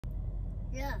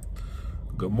Yeah.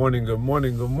 Good morning,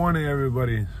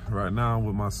 everybody. Right now I'm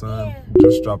with my son.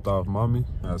 Just dropped off mommy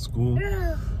at school.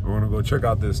 We're gonna go check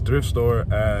out this thrift store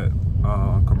at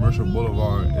Commercial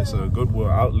Boulevard. It's a Goodwill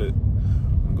outlet.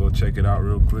 I'm gonna go check it out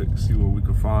real quick, see what we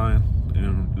can find,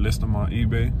 and list them on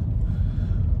eBay.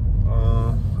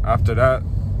 After that,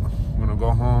 I'm gonna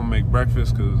go home, make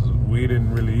breakfast, because we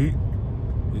didn't really eat.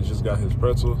 He just got his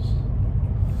pretzels.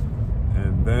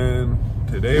 And then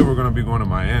today we're gonna be going to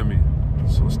Miami.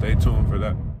 So stay tuned for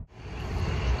that.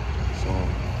 So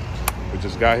we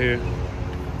just got here.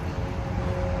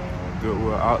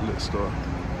 Goodwill outlet store.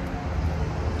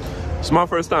 It's my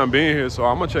first time being here, so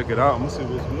I'm gonna check it out. I'm gonna see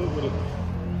what's good with it.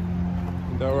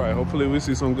 Is that right? Hopefully we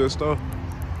see some good stuff.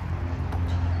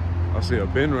 I see a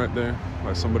bin right there,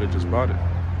 like somebody just bought it.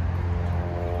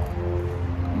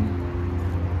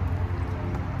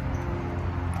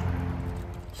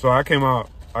 So I came out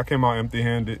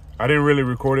empty-handed. I didn't really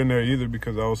record in there either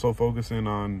because I was so focusing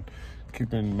on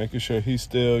making sure he's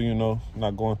still, you know,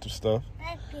 not going through stuff.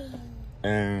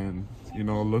 And, you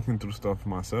know, looking through stuff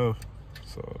myself.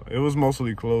 So it was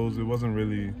mostly clothes. It wasn't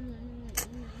really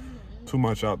too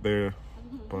much out there.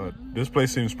 But this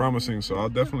place seems promising, so I'll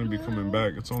definitely be coming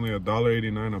back. It's only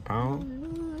 $1.89 a pound.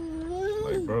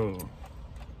 Like, bro,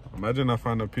 imagine I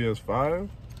find a PS5.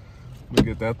 We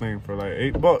get that thing for like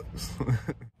 $8.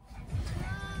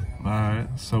 Alright,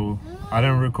 so I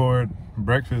didn't record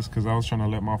breakfast because I was trying to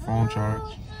let my phone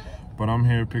charge. But I'm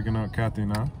here picking up Kathy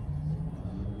now.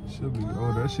 Should be,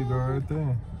 oh, there she go right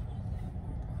there.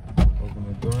 Open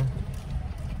the door.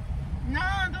 No,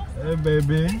 don't. Hey,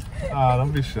 baby. Ah,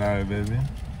 don't be shy, baby.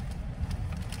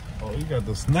 Oh, you got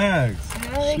the snacks.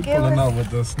 No, She pulling out with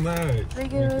the snacks. They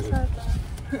give us that.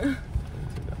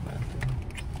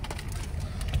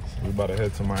 We're about to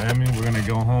head to Miami. We're gonna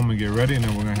go home and get ready, and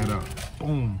then we're gonna head out.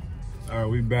 Boom. All right,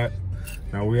 we back.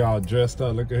 Now we all dressed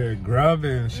up. Look at her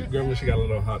grabbing. She got a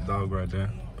little hot dog right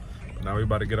there. Now we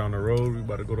about to get on the road. We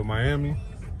about to go to Miami,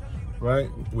 right?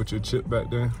 With your chip back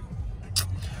there.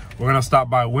 We're gonna stop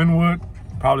by Wynwood.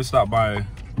 Probably stop by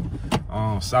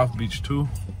South Beach too.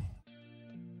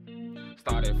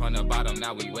 Started from the bottom,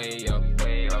 now we way up.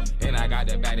 And I got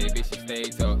that baddie bitch, she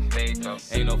stays up.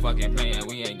 Ain't no fucking playing,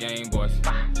 we ain't game boys.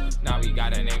 Now we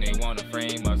got a name, they wanna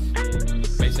frame us.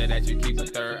 Make sure that you keep a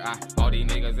third eye. All these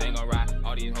niggas ain't gonna ride,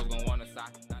 all these hoes gonna wanna side.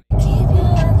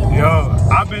 Yo,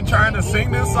 I've been trying to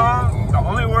sing this song. The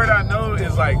only word I know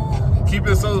is like, keep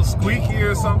it so squeaky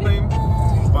or something.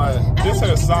 But this is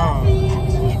a song.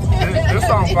 This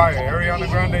song fire. Ariana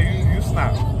Grande, you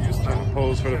snap. You snap.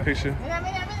 Pose for the picture.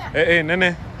 Hey,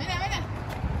 nene.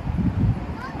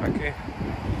 Okay.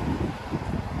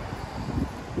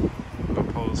 Go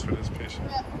pose for this picture.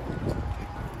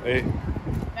 Hey.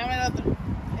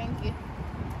 Thank you.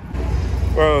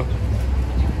 Bro.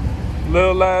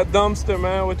 Little lad dumpster,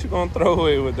 man. What you gonna throw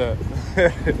away with that?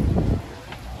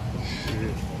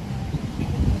 Shit.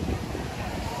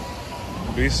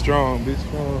 Be strong, be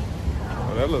strong.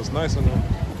 Oh, that looks nice in there.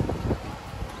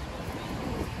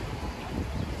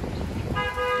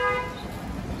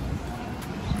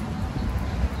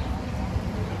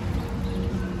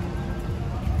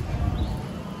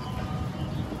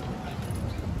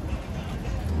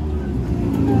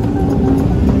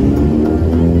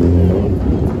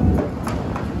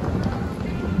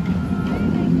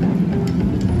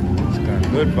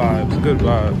 Good vibes, good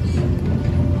vibes.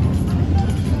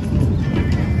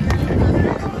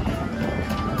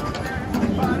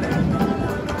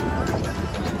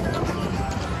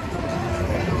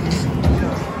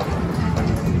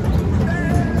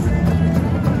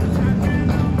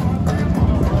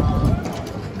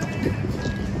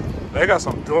 They got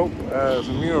some dope ass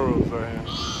murals right here.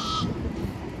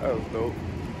 That was dope.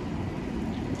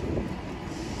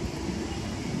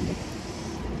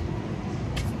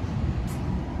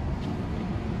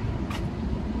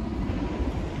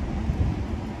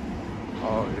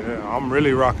 Oh yeah, I'm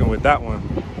really rocking with that one.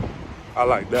 I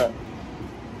like that.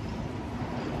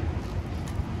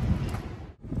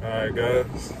 All right,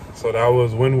 guys. So that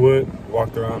was Wynwood.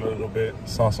 Walked around a little bit,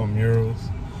 saw some murals.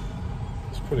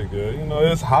 It's pretty good. You know,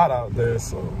 it's hot out there,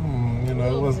 so you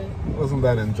know, it wasn't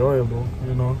that enjoyable.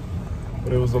 You know,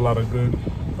 but it was a lot of good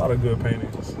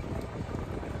paintings.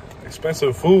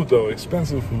 Expensive food though,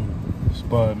 expensive food.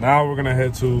 But now we're gonna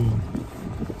head to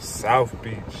South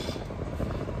Beach.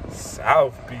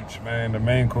 South Beach, man, the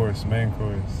main course.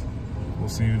 We'll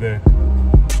see you there.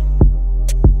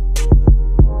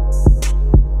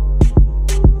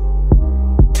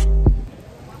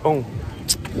 Boom.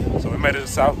 So we made it to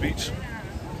South Beach.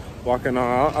 Walking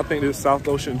on, I think this is South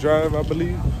Ocean Drive, I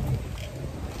believe.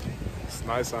 It's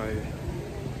nice out here.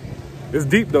 It's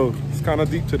deep though. It's kind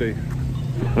of deep today.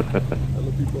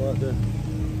 Other people out there.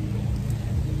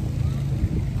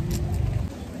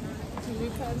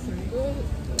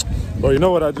 Bro, you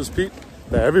know what I just peeped?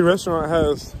 That every restaurant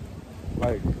has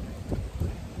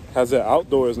it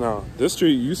outdoors now. This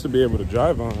street you used to be able to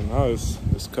drive on. Now it's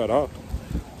cut off.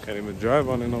 Can't even drive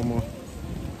on it no more.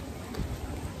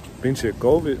 Pinche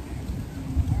COVID.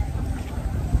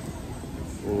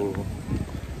 Ooh.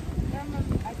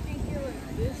 I think it was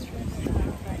this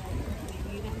restaurant.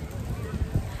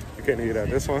 You can't eat at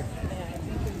this one?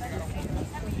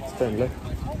 It's turn left.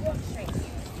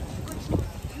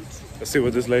 Let's see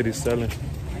what this lady's selling.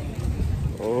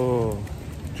 Oh,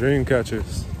 dream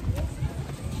catchers.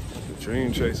 The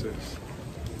dream chasers.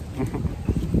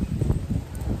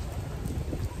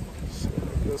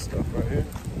 Good stuff right here.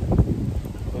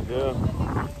 But yeah.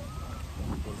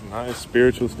 Nice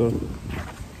spiritual stuff.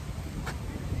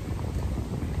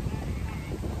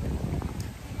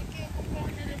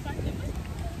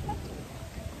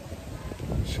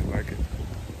 She like it.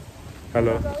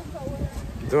 Hello.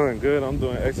 Doing good. I'm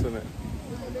doing excellent.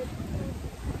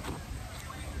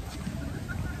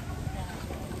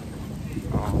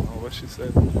 I don't know what she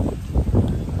said.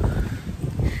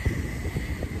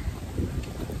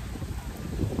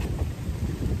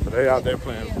 So they out there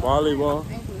playing volleyball.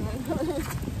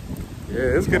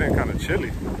 Yeah, it's getting kind of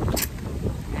chilly.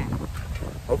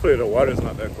 Hopefully the water's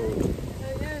not that cold.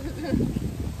 It's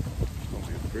gonna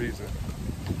be freezing.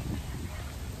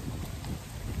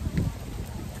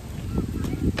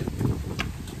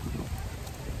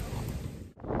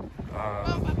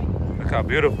 Look how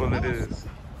beautiful it is.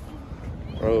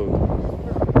 Bro.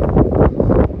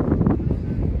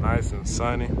 Nice and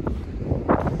sunny.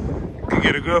 You can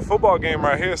get a good football game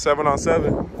right here,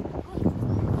 7-on-7.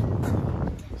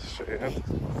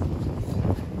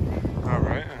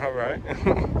 All right.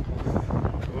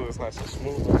 Ooh, it's nice and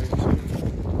smooth right here.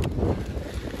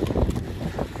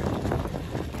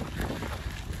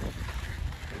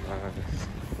 Nice.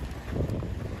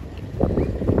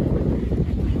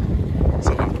 There's a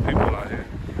lot of people out here.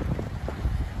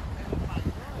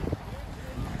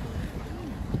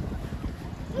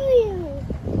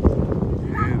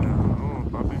 Yeah, oh,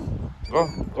 puppy.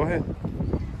 Go ahead.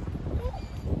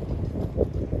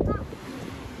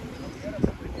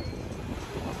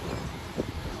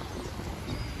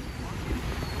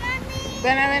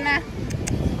 Vena.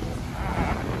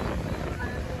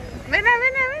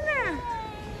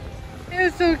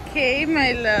 It's okay,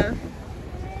 my love.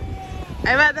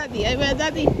 Ahí va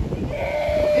daddy.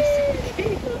 It's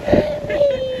okay.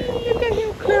 Look at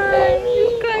him crying.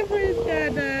 He's crying for his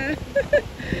dada.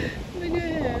 Look at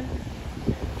him.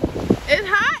 It's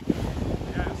hot?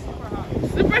 Yeah, it's super hot.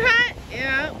 Super hot?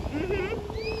 Yeah.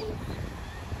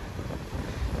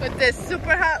 With this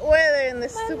super hot weather and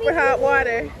this super hot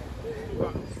water.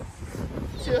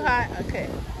 Too hot? Okay.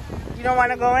 You don't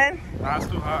want to go in? Nah, it's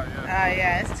too hot, yeah. Oh,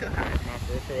 yeah, it's too hot.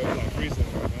 It's like freezing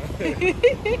right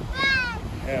now.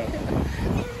 Yeah.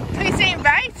 Please say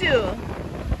bye to.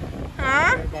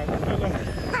 Huh?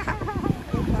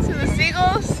 To the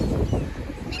seagulls?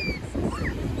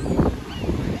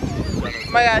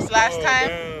 Oh my gosh, last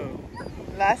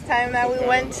time that we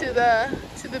went to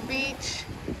the beach.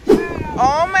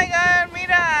 Oh my god,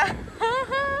 mira.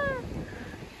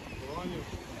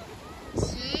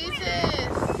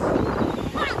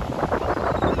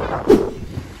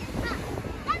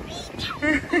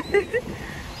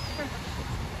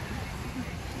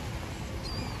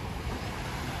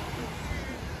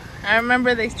 I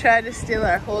remember they tried to steal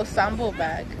our whole sambo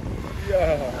bag.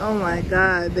 Yeah. Oh my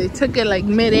god, they took it like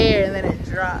mid-air and then it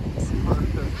dropped.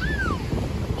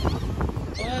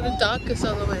 Oh, the dock is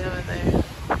all the way over there.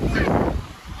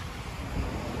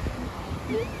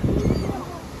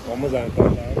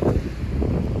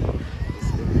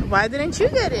 Why didn't you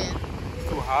get in? It's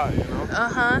too hot, you know?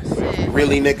 Uh-huh, shit.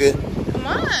 Really, nigga? Come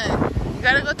on. You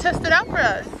gotta go test it out for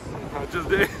us. I just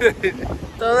did.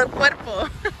 Todo el cuerpo.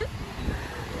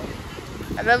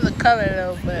 I love the color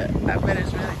though, but I bet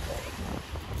it's really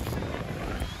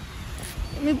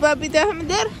cool. Mi papi, déjame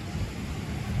meter.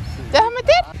 Déjame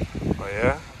meter. Oh,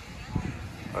 yeah?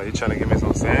 Oh, you trying to give me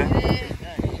some sand?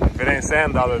 If it ain't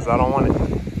sand dollars, I don't want it.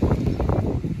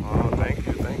 Oh, thank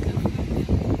you.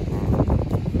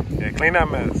 Yeah, clean that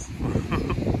mess.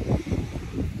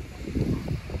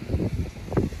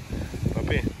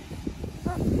 Papi.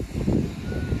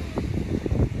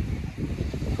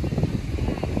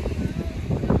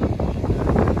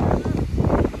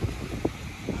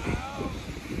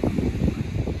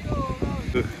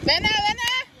 Vena.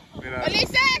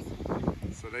 Ulises.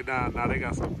 So now they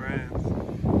got some friends.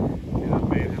 You know,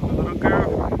 made him a little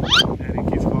girl, and he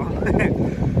keeps falling.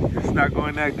 not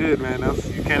going that good, man.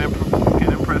 You can't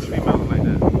impress females like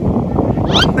that.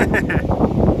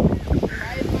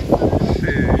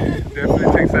 Shit,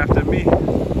 definitely takes after me.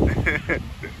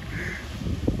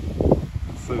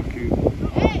 So cute.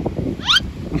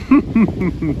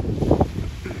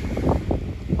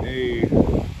 Hey,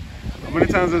 how many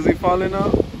times has he fallen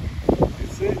out?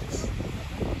 6.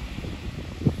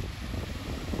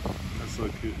 That's so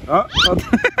cute. Oh.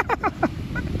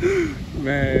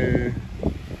 Man.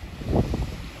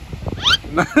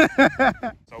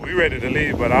 So we ready to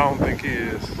leave, but I don't think he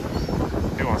is.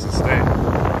 He wants to stay.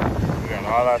 We got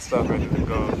all that stuff ready to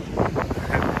go.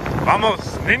 Vamos,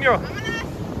 niño.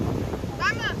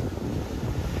 Vamos.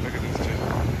 Look at this chick.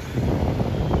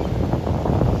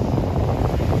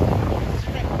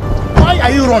 Why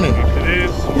are you running? It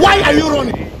is. Why are you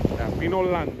running?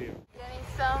 Pinolandia. Getting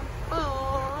some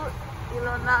food.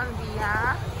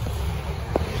 Ilolandia.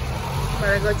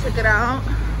 Better go check it out.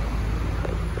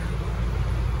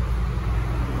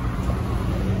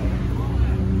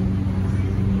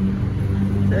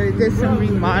 So they did some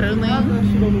remodeling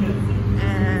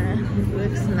and it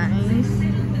looks nice.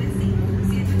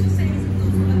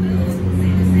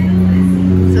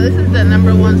 So this is the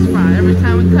 #1 spot. Every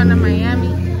time we come to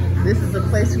Miami, this is the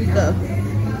place we go.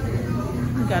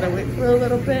 We gotta wait for a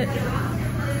little bit.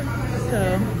 So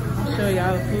I'll show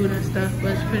y'all the food and stuff,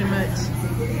 but it's pretty much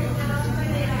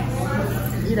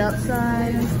eat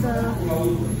outside and stuff.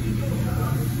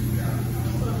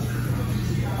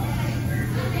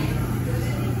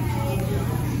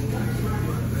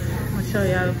 I'll show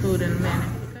y'all the food in a minute.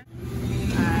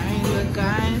 Alright, look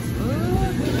guys.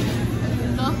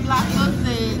 Dos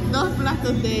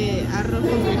platos de arroz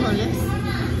con frijoles.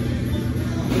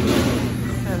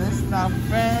 So this stuff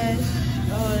fresh.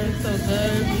 Oh, it's so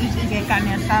good. Dice que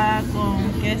carne asada con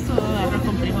queso, arroz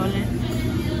con frijoles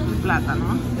y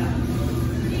plátano.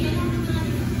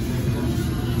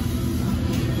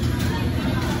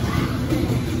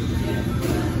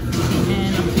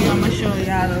 And I'm gonna show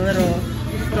y'all the little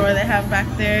store they have back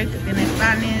there. Tiene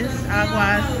panes,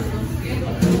 aguas,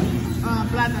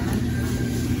 plátano.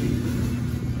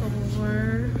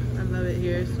 Over. I love it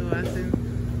here. So hacen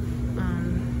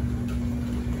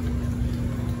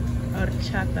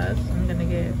horchatas. I'm gonna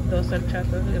get 2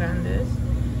 horchatas grandes.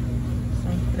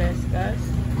 Son frescas.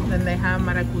 Then they have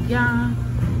maracuyá,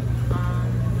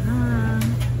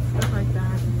 stuff like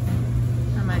that.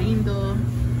 Tamarindo.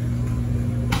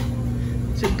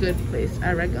 It's a good place.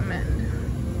 I recommend.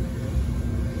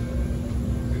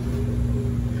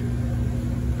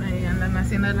 Ahí andan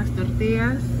haciendo las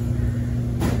tortillas.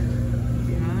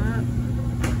 Yeah.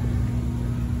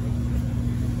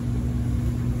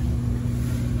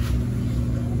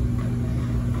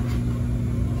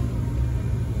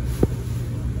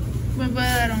 Me puede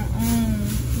dar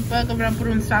me puede comprar por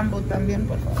un sambo también,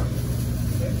 por favor.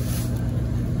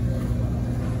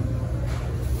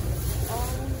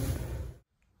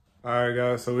 Alright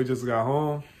guys, so we just got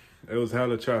home. It was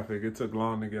hella traffic. It took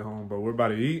long to get home, but we're about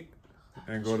to eat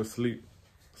and go to sleep.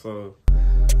 So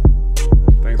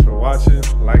thanks for watching.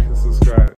 Like and subscribe.